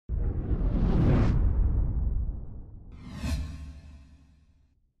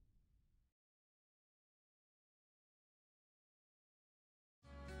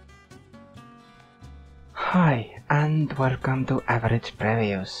Hi, and welcome to Avg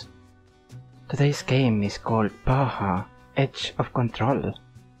Previews. Today's game is called Baja, Edge of Control.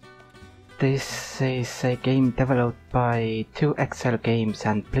 This is a game developed by THQ Games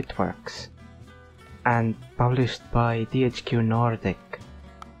and Blitworks, and published by THQ Nordic.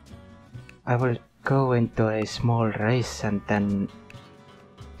 I will go into a small race and then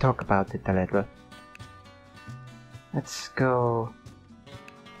talk about it a little. Let's go.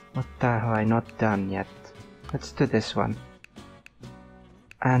 What have I not done yet? Let's do this one.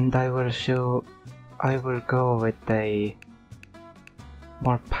 And I will go with a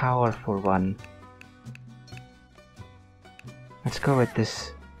more powerful one. Let's go with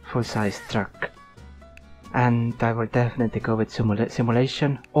this full-size truck. And I will definitely go with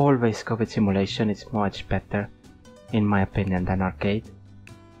simulation. Always go with simulation, it's much better in my opinion than arcade.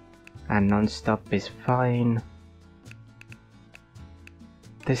 And non-stop is fine.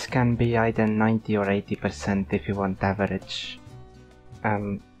 This can be either 90 or 80% if you want average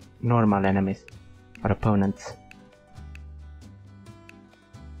normal enemies or opponents.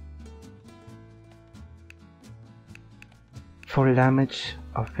 Full damage,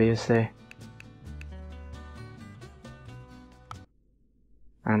 obviously.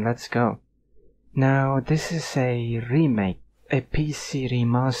 And let's go. Now this is a remake, a PC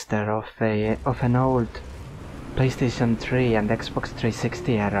remaster of an old PlayStation 3 and Xbox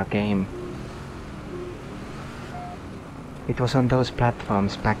 360 era game. It was on those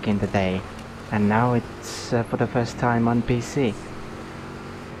platforms back in the day, and now it's for the first time on PC.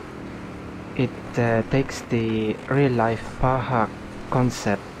 It takes the real-life Baja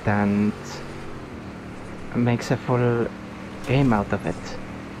concept and makes a full game out of it.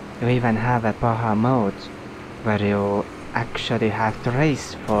 You even have a Baja mode where you actually have to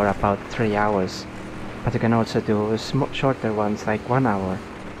race for about 3 hours. But you can also do shorter ones, like 1 hour,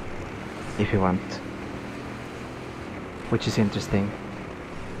 if you want. Which is interesting.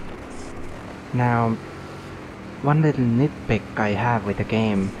 Now, one little nitpick I have with the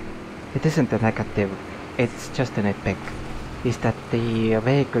game, it isn't a negative, it's just a nitpick, is that the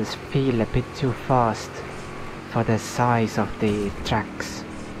vehicles feel a bit too fast for the size of the tracks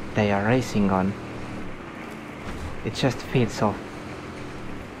they are racing on. It just feels off.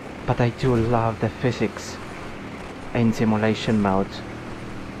 But I do love the physics in simulation mode.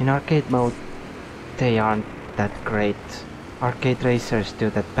 In arcade mode, they aren't that great. Arcade racers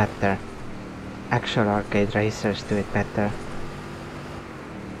do that better. Actual arcade racers do it better.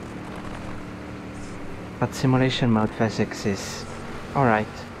 But simulation mode physics is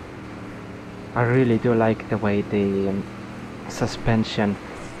alright. I really do like the way the suspension.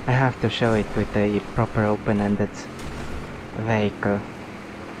 I have to show it with a proper open-ended vehicle.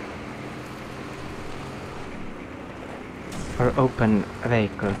 Or open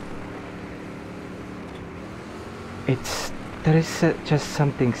vehicle. There is just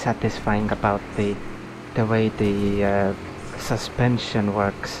something satisfying about the way the suspension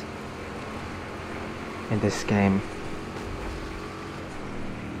works in this game.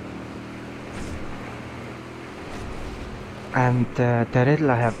 And the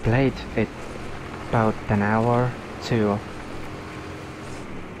little I have played it, about an hour, 2,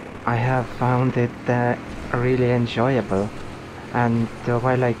 I have found it really enjoyable. And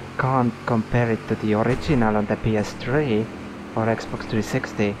while I can't compare it to the original on the PS3 or Xbox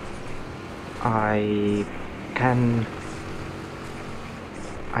 360, I can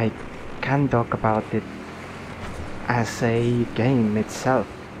talk about it as a game itself.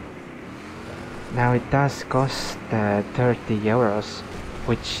 Now it does cost 30 euros,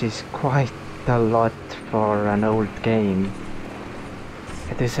 which is quite a lot for an old game.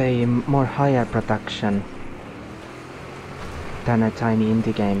 It is a more higher production than a tiny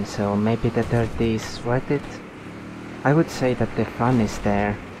indie game, so maybe the 30 is worth it. I would say that the fun is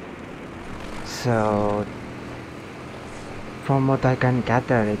there. So from what I can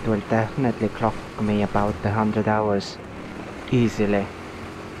gather, it will definitely clock me about 100 hours easily.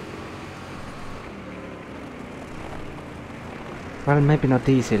 Well, maybe not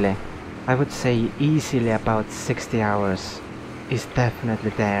easily. I would say easily about 60 hours is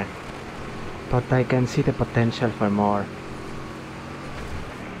definitely there. But I can see the potential for more.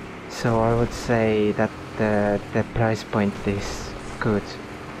 So I would say that the price point is good.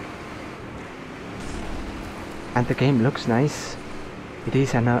 And the game looks nice. It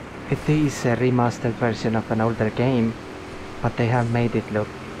is a remastered version of an older game, but they have made it look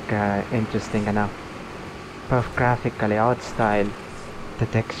interesting enough. Both graphically, art style, the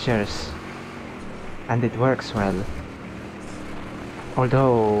textures, and it works well.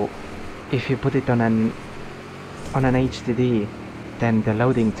 Although, if you put it on an HDD, then the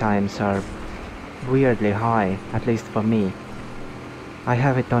loading times are weirdly high, at least for me. I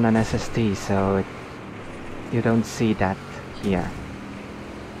have it on an SSD, so you don't see that here.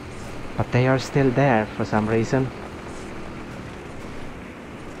 But they are still there for some reason.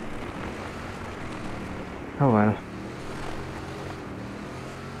 Oh well.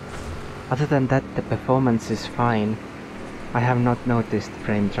 Other than that, the performance is fine. I have not noticed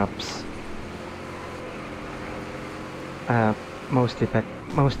frame drops.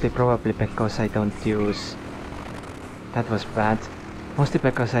 Mostly probably because I don't use... That was bad. Mostly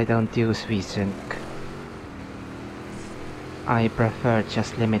because I don't use VSync. I prefer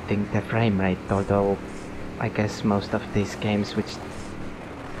just limiting the frame rate, although I guess most of these games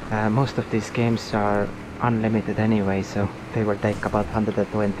are unlimited anyway, so they will take about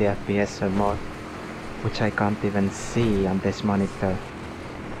 120 FPS or more, which I can't even see on this monitor.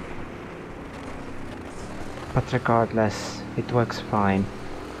 But regardless, it works fine.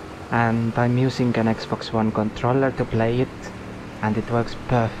 And I'm using an Xbox One controller to play it, and it works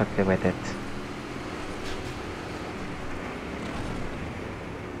perfectly with it.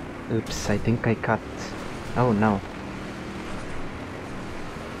 Oops, I think I cut... Oh no.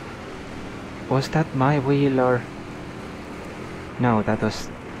 Was that my wheel or... No, that was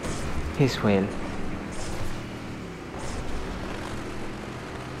his wheel.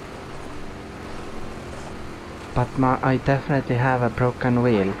 But I definitely have a broken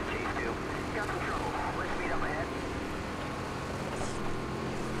wheel.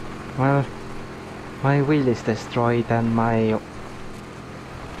 Well, my wheel is destroyed and my...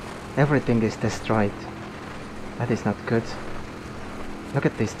 Everything is destroyed. That is not good. Look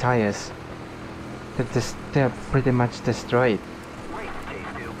at these tires. They're pretty much destroyed.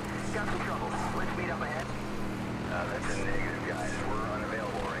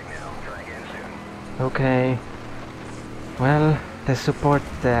 Okay. Well, the support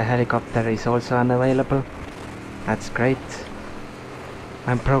helicopter is also unavailable. That's great.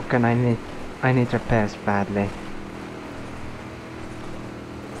 I'm broken, I need repairs badly.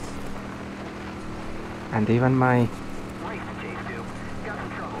 And even my...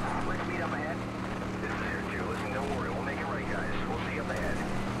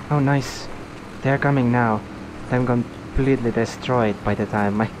 Oh nice. They're coming now. I'm completely destroyed by the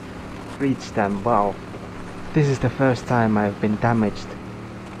time I reach them. Wow. This is the first time I've been damaged.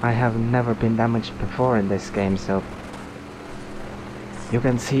 I have never been damaged before in this game, so... You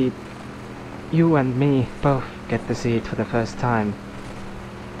can see... You and me both get to see it for the first time.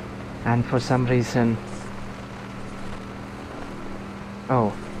 And for some reason...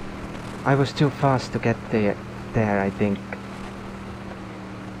 Oh. I was too fast to get there, I think.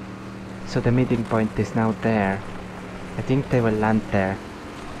 So the meeting point is now there. I think they will land there.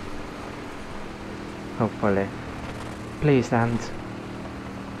 Hopefully. Please land.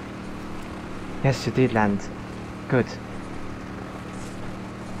 Yes, you did land. Good.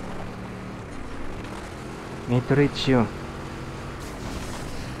 Need to reach you.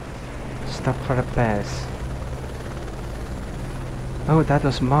 Stop for repairs. Oh, that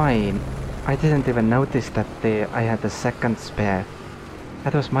was mine. I didn't even notice that I had a second spare.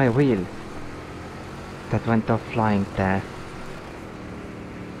 That was my wheel that went off flying there.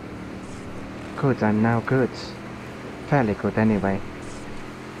 Good, I'm now good. Fairly good anyway.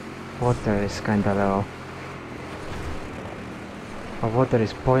 Water is kinda low. Oh, water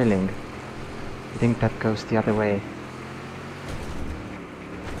is boiling. I think that goes the other way.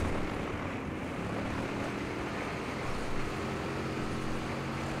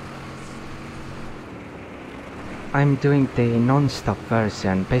 I'm doing the non-stop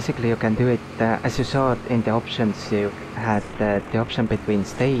version. Basically you can do it, as you saw in the options, you had the option between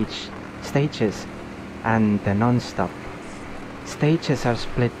stages and the non-stop. Stages are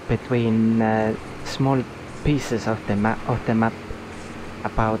split between small pieces of the map,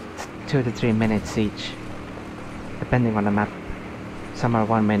 about 2 to 3 minutes each, depending on the map. Some are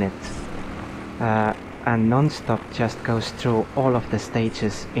 1 minute. And non-stop just goes through all of the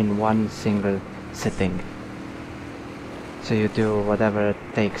stages in one single sitting. So you do whatever it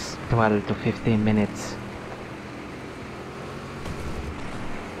takes, 12 to 15 minutes.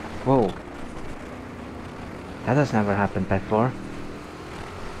 Whoa. That has never happened before.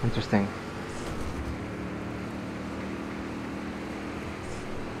 Interesting.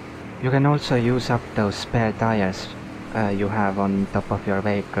 You can also use up those spare tires you have on top of your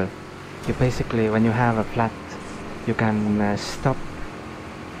vehicle. You basically, when you have a flat, you can stop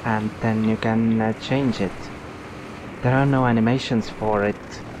and then you can change it. There are no animations for it.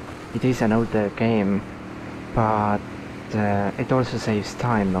 It is an older game, but it also saves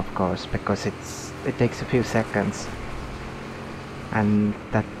time, of course, because it takes a few seconds. and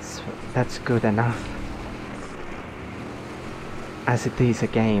that's good enough, as it is a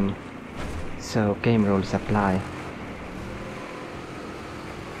game, so game rules apply.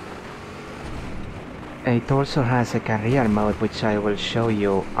 It also has a career mode, which I will show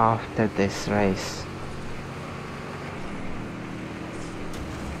you after this race.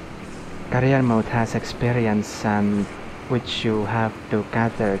 Career mode has experience and which you have to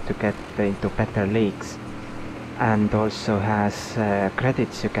gather to get into better leagues, and also has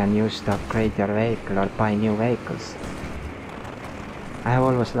credits you can use to upgrade your vehicle or buy new vehicles. I have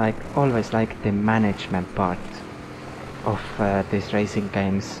always liked the management part of these racing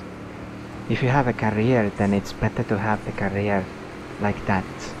games. If you have a career, then it's better to have the career like that.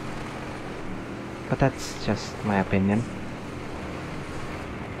 But that's just my opinion.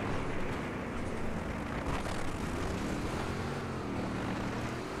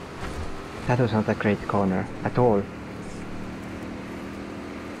 That was not a great corner at all.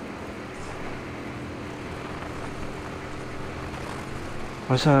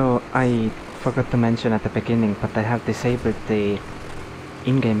 Also, I forgot to mention at the beginning, but I have disabled the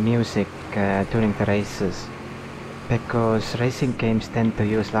in-game music during the races, because racing games tend to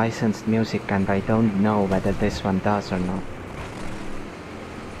use licensed music and I don't know whether this one does or not.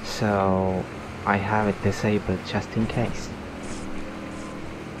 So I have it disabled just in case.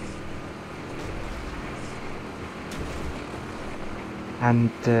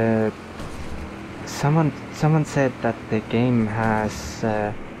 And someone said that the game has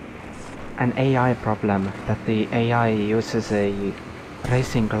an AI problem, that the AI uses a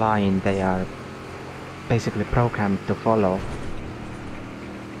racing line they are basically programmed to follow,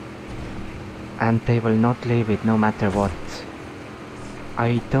 and they will not leave it no matter what.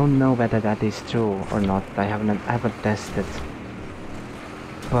 I don't know whether that is true or not, I haven't tested,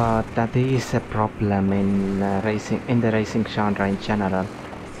 but that is a problem in the racing genre in general.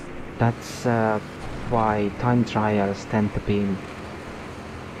 That's why time trials tend to be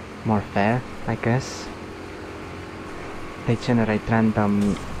more fair, I guess. They generate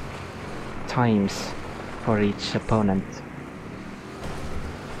random times for each opponent.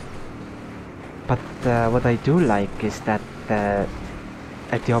 But what I do like is that the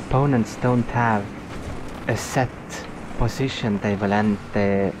opponents don't have a set position they will end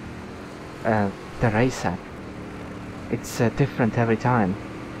the race at. It's different every time.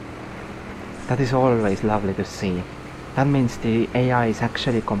 That is always lovely to see. That means the AI is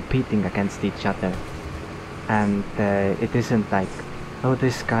actually competing against each other. And it isn't like, oh,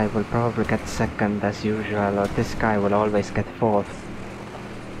 this guy will probably get second as usual, or this guy will always get fourth.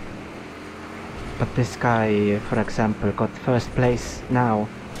 But this guy, for example, got first place now,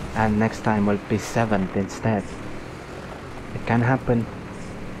 and next time will be 7th instead. It can happen.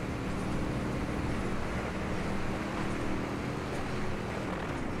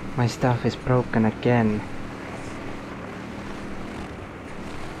 My stuff is broken again.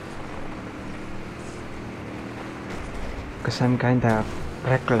 Because I'm kinda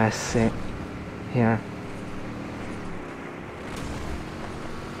reckless here.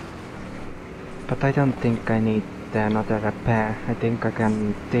 But I don't think I need another repair. I think I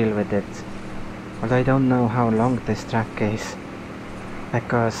can deal with it. Although I don't know how long this track is.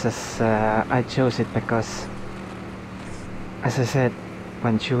 Because I chose it because, as I said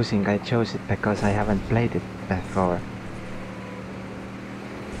when choosing, I chose it because I haven't played it before.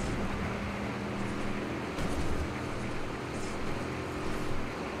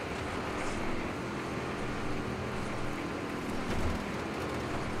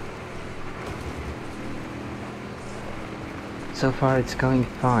 So far it's going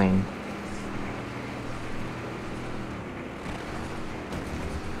fine.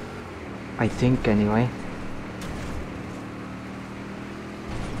 I think anyway.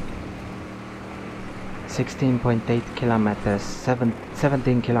 16.8 kilometers,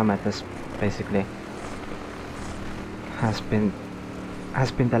 17 kilometers basically has been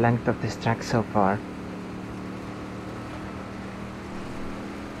the length of this track so far.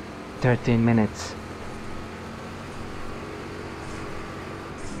 13 minutes.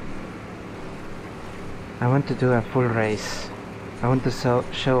 I want to do a full race. I want to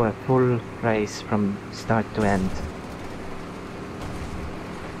show a full race from start to end.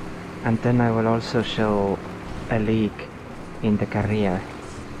 And then I will also show a league in the career.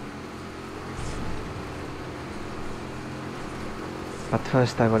 But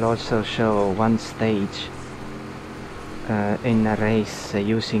first I will also show one stage in a race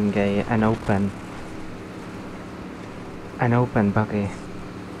using an open buggy.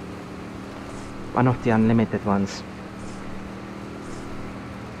 One of the unlimited ones.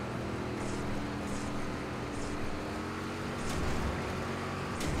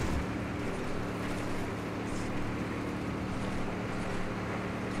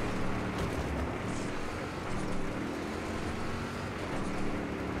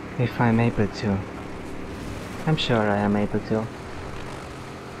 If I'm able to. I'm sure I am able to.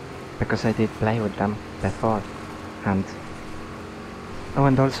 Because I did play with them before. And oh,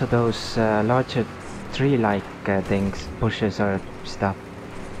 and also those larger tree-like things, bushes or stuff.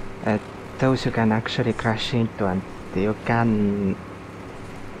 Those you can actually crash into, and you can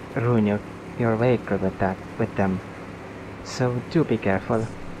ruin your vehicle with them. So do be careful.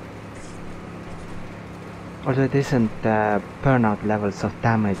 Although it isn't burnout levels of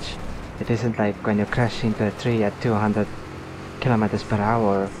damage. It isn't like when you crash into a tree at 200 kilometers per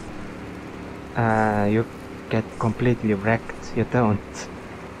hour. You get completely wrecked. You don't.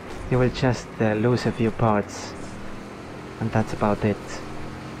 You will just lose a few parts. And that's about it.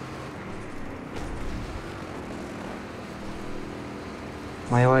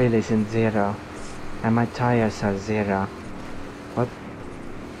 My oil is in 0. And my tires are 0. But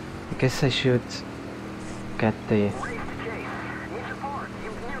I guess I should get the...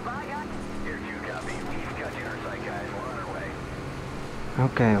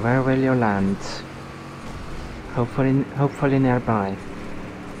 Okay, where will you land? Hopefully nearby.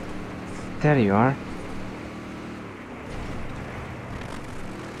 There you are.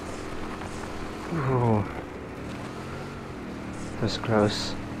 Ooh. That was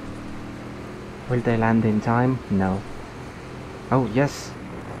close. Will they land in time? No. Oh, yes.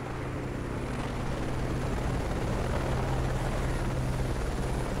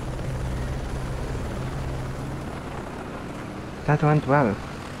 That went well.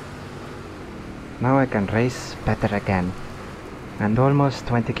 Now I can race better again. And almost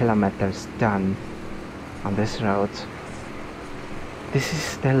 20 kilometers done on this road. This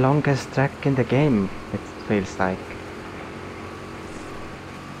is the longest track in the game, it feels like.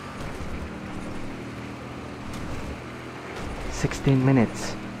 "16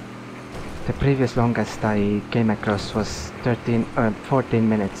 minutes. The previous longest I came across was 14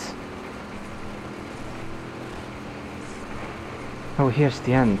 minutes. Oh, here's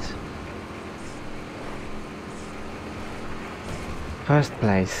the end. First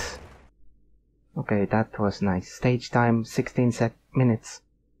place. Okay, that was nice. Stage time 16 minutes.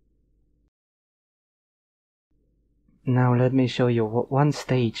 Now let me show you one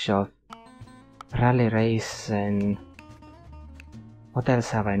stage of rally race and what else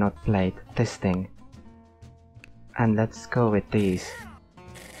have I not played? This thing. And let's go with these.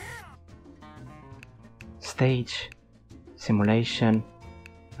 Stage, simulation.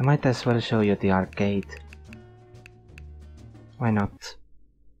 I might as well show you the arcade. Why not?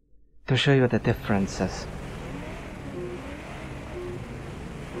 To show you the differences.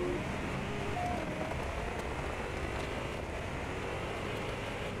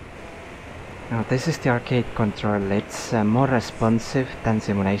 Now this is the arcade control. It's more responsive than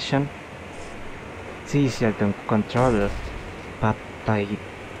simulation. It's easier to control, but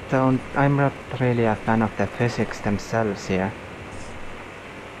I'm not really a fan of the physics themselves here.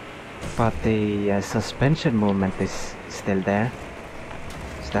 But the suspension movement is still there,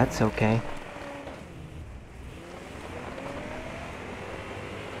 so that's okay.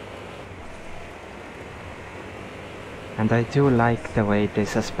 And I do like the way the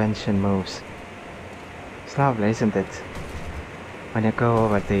suspension moves. It's lovely, isn't it? When you go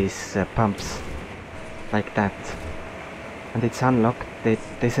over these pumps like that. And it's unlocked, it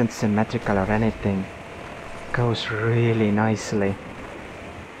isn't symmetrical or anything. It goes really nicely.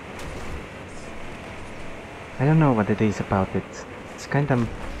 I don't know what it is about it. It's kind of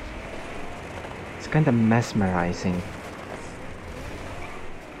mesmerizing.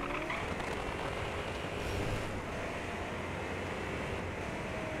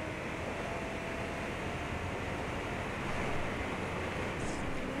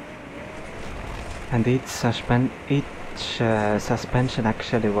 And each suspension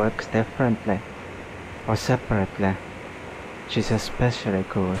actually works differently or separately, which is especially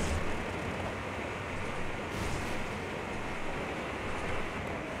cool.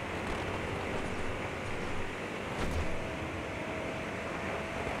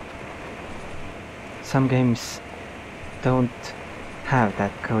 Some games don't have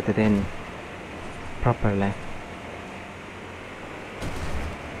that coded in properly.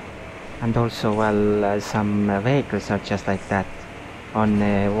 And also, well, some vehicles are just like that. On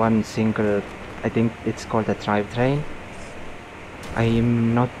one single, I think it's called a drivetrain.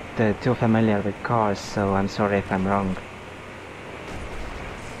 I'm not too familiar with cars, so I'm sorry if I'm wrong.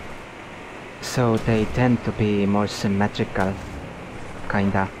 So they tend to be more symmetrical,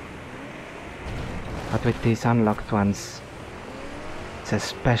 kinda. But with these unlocked ones, it's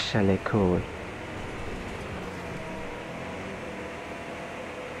especially cool.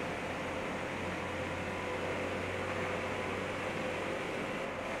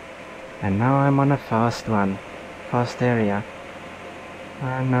 And now I'm on a fast one. Fast area.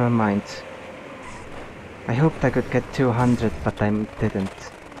 Never mind. I hoped I could get 200, but I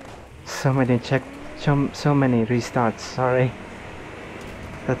didn't. So many so many restarts, sorry.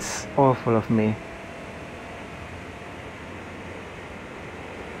 That's awful of me.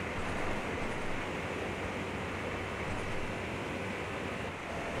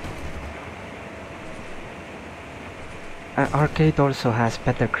 Arcade also has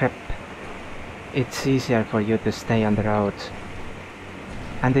better grip. It's easier for you to stay on the road.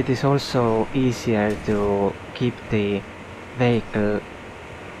 And it is also easier to keep the vehicle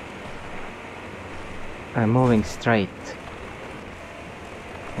moving straight.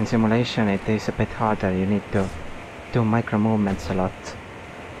 In simulation it is a bit harder, you need to do micro movements a lot.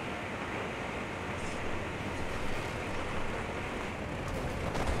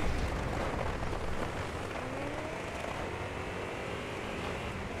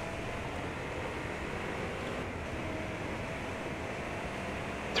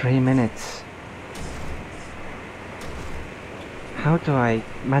 Three minutes. How do I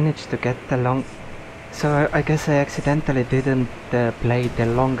manage to get the long... So I guess I accidentally didn't play the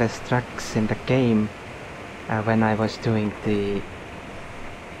longest tracks in the game when I was doing the...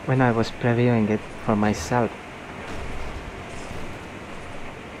 when I was previewing it for myself.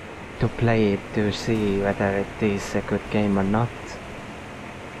 To play it to see whether it is a good game or not.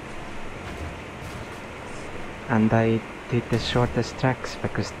 And I did the shortest tracks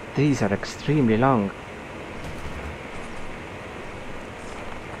because these are extremely long.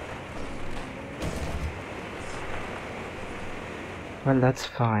 Well, that's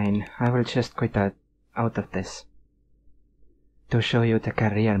fine. I will just quit out of this to show you the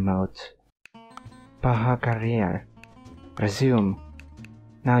career mode. Baja career. Resume.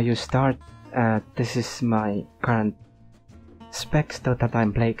 Now you start. This is my current specs. Total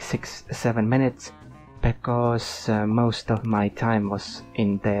time played 6-7 minutes. Because most of my time was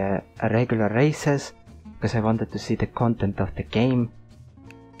in the regular races, because I wanted to see the content of the game.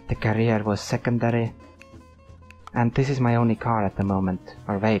 The career was secondary, and this is my only car at the moment,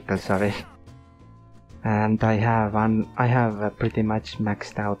 or vehicle, sorry. And I have pretty much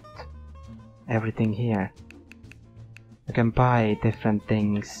maxed out everything here. You can buy different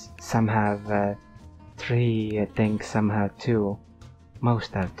things. Some have 3 things, some have 2.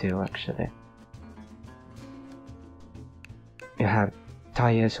 Most have 2 actually. You have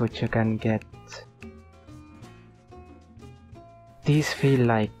tires which you can get. These feel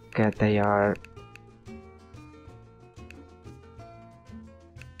like they are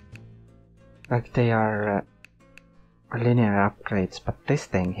linear upgrades, but this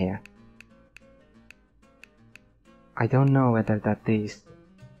thing here, I don't know whether that is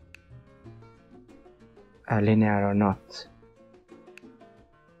linear or not.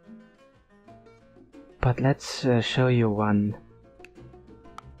 But let's show you one.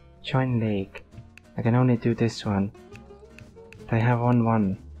 Join league. I can only do this one. I have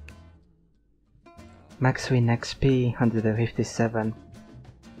one. Max win XP 157.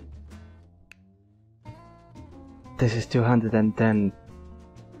 This is 210.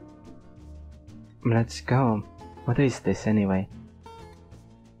 Let's go. What is this anyway?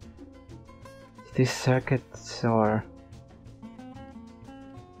 Is this circuits or...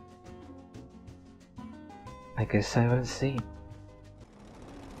 I guess I will see.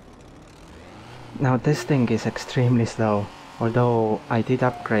 Now this thing is extremely slow, although I did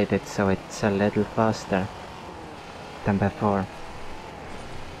upgrade it so it's a little faster than before.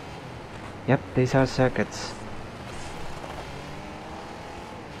 Yep, these are circuits.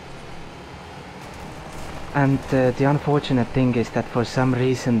 And the unfortunate thing is that for some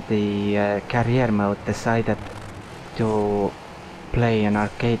reason the career mode decided to play an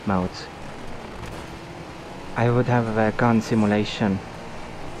arcade mode. I would have gone simulation,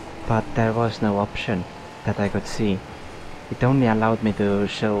 but there was no option that I could see. It only allowed me to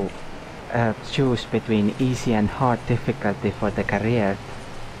choose between easy and hard difficulty for the career,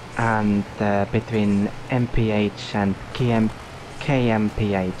 and between MPH and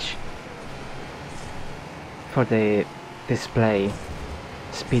KMPH for the display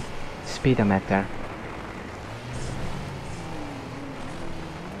speedometer.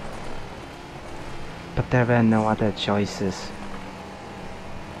 But there were no other choices.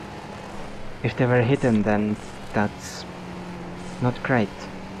 If they were hidden, then that's not great.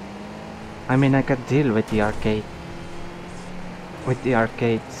 I mean, I could deal with the arcade's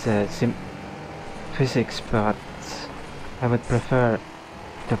physics, but I would prefer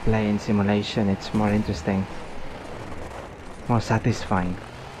to play in simulation. It's more interesting, more satisfying.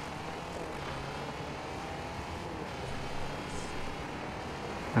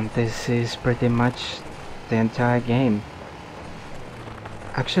 And this is pretty much the entire game.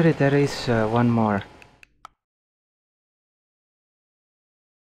 Actually, there is one more.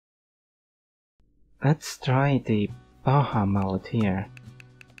 Let's try the Baja mode here.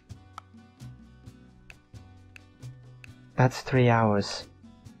 That's 3 hours.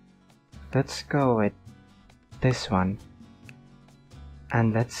 Let's go with this one.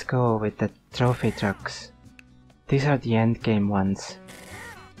 And let's go with the trophy trucks. These are the endgame ones.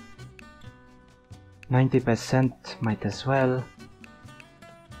 90% might as well.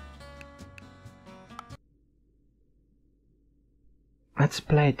 Let's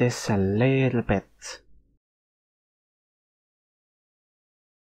play this a little bit.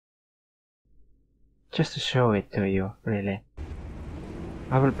 Just to show it to you, really.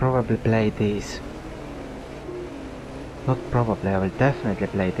 I will probably play these. Not probably, I will definitely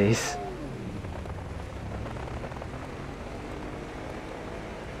play these.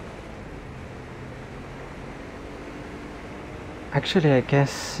 Actually, I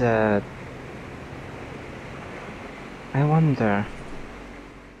guess... I wonder...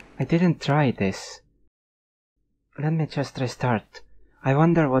 I didn't try this. Let me just restart. I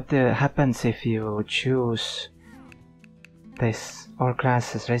wonder what happens if you choose this. All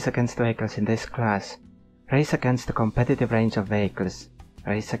classes. Race against vehicles in this class. Race against the competitive range of vehicles.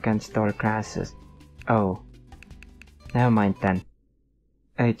 Race against all classes. Oh. Never mind then.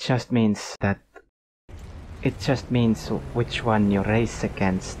 It just means that... It just means which one you race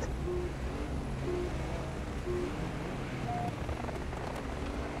against.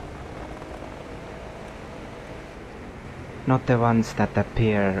 Not the ones that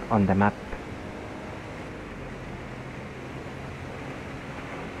appear on the map.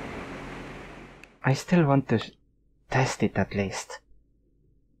 I still want to test it at least.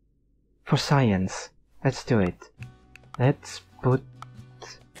 For science. Let's do it. Let's put...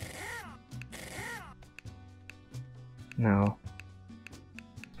 No.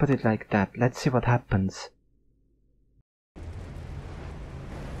 Put it like that. Let's see what happens.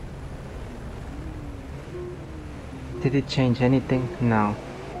 Did it change anything? No.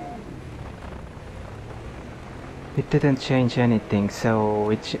 It didn't change anything,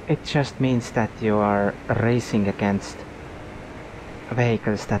 so it just means that you are racing against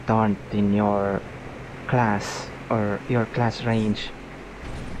vehicles that aren't in your class or your class range.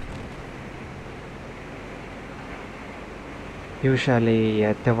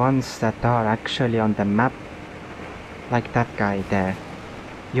 Usually the ones that are actually on the map, like that guy there,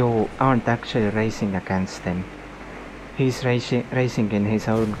 you aren't actually racing against him. He's racing in his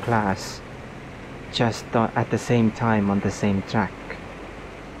own class, just at the same time on the same track.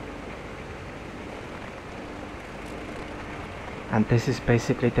 And this is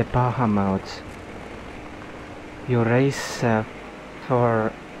basically the Baja mode. You race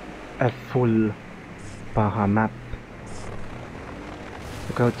for a full Baja map.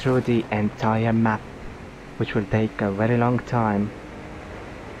 You go through the entire map, which will take a very long time.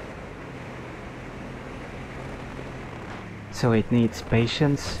 So it needs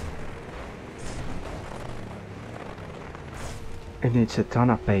patience. It needs a ton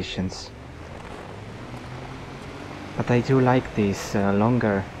of patience. But I do like these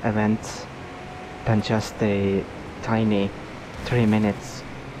longer events than just a tiny 3 minutes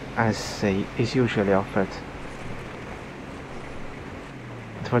as is usually offered.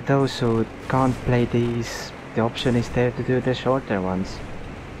 But for those who can't play these, the option is there to do the shorter ones.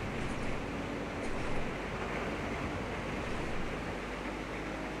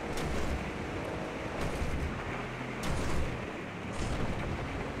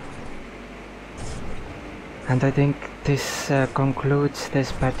 And I think this concludes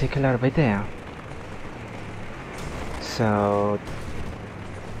this particular video. So,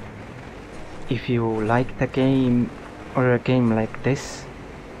 if you like the game, or a game like this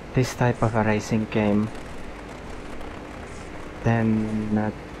type of a racing game,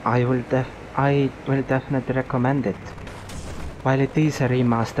 then I will definitely recommend it. While it is a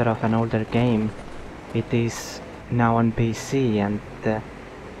remaster of an older game, it is now on PC, and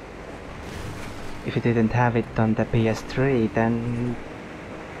if you didn't have it on the PS3, then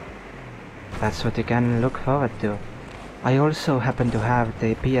that's what you can look forward to. I also happen to have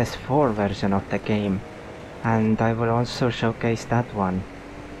the PS4 version of the game, and I will also showcase that one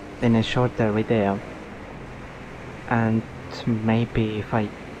in a shorter video. And maybe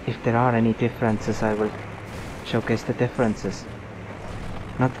if there are any differences, I will showcase the differences.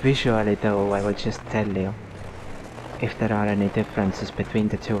 Not visually though, I will just tell you if there are any differences between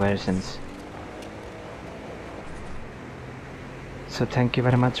the two versions. So thank you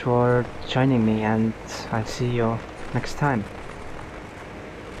very much for joining me, and I'll see you next time.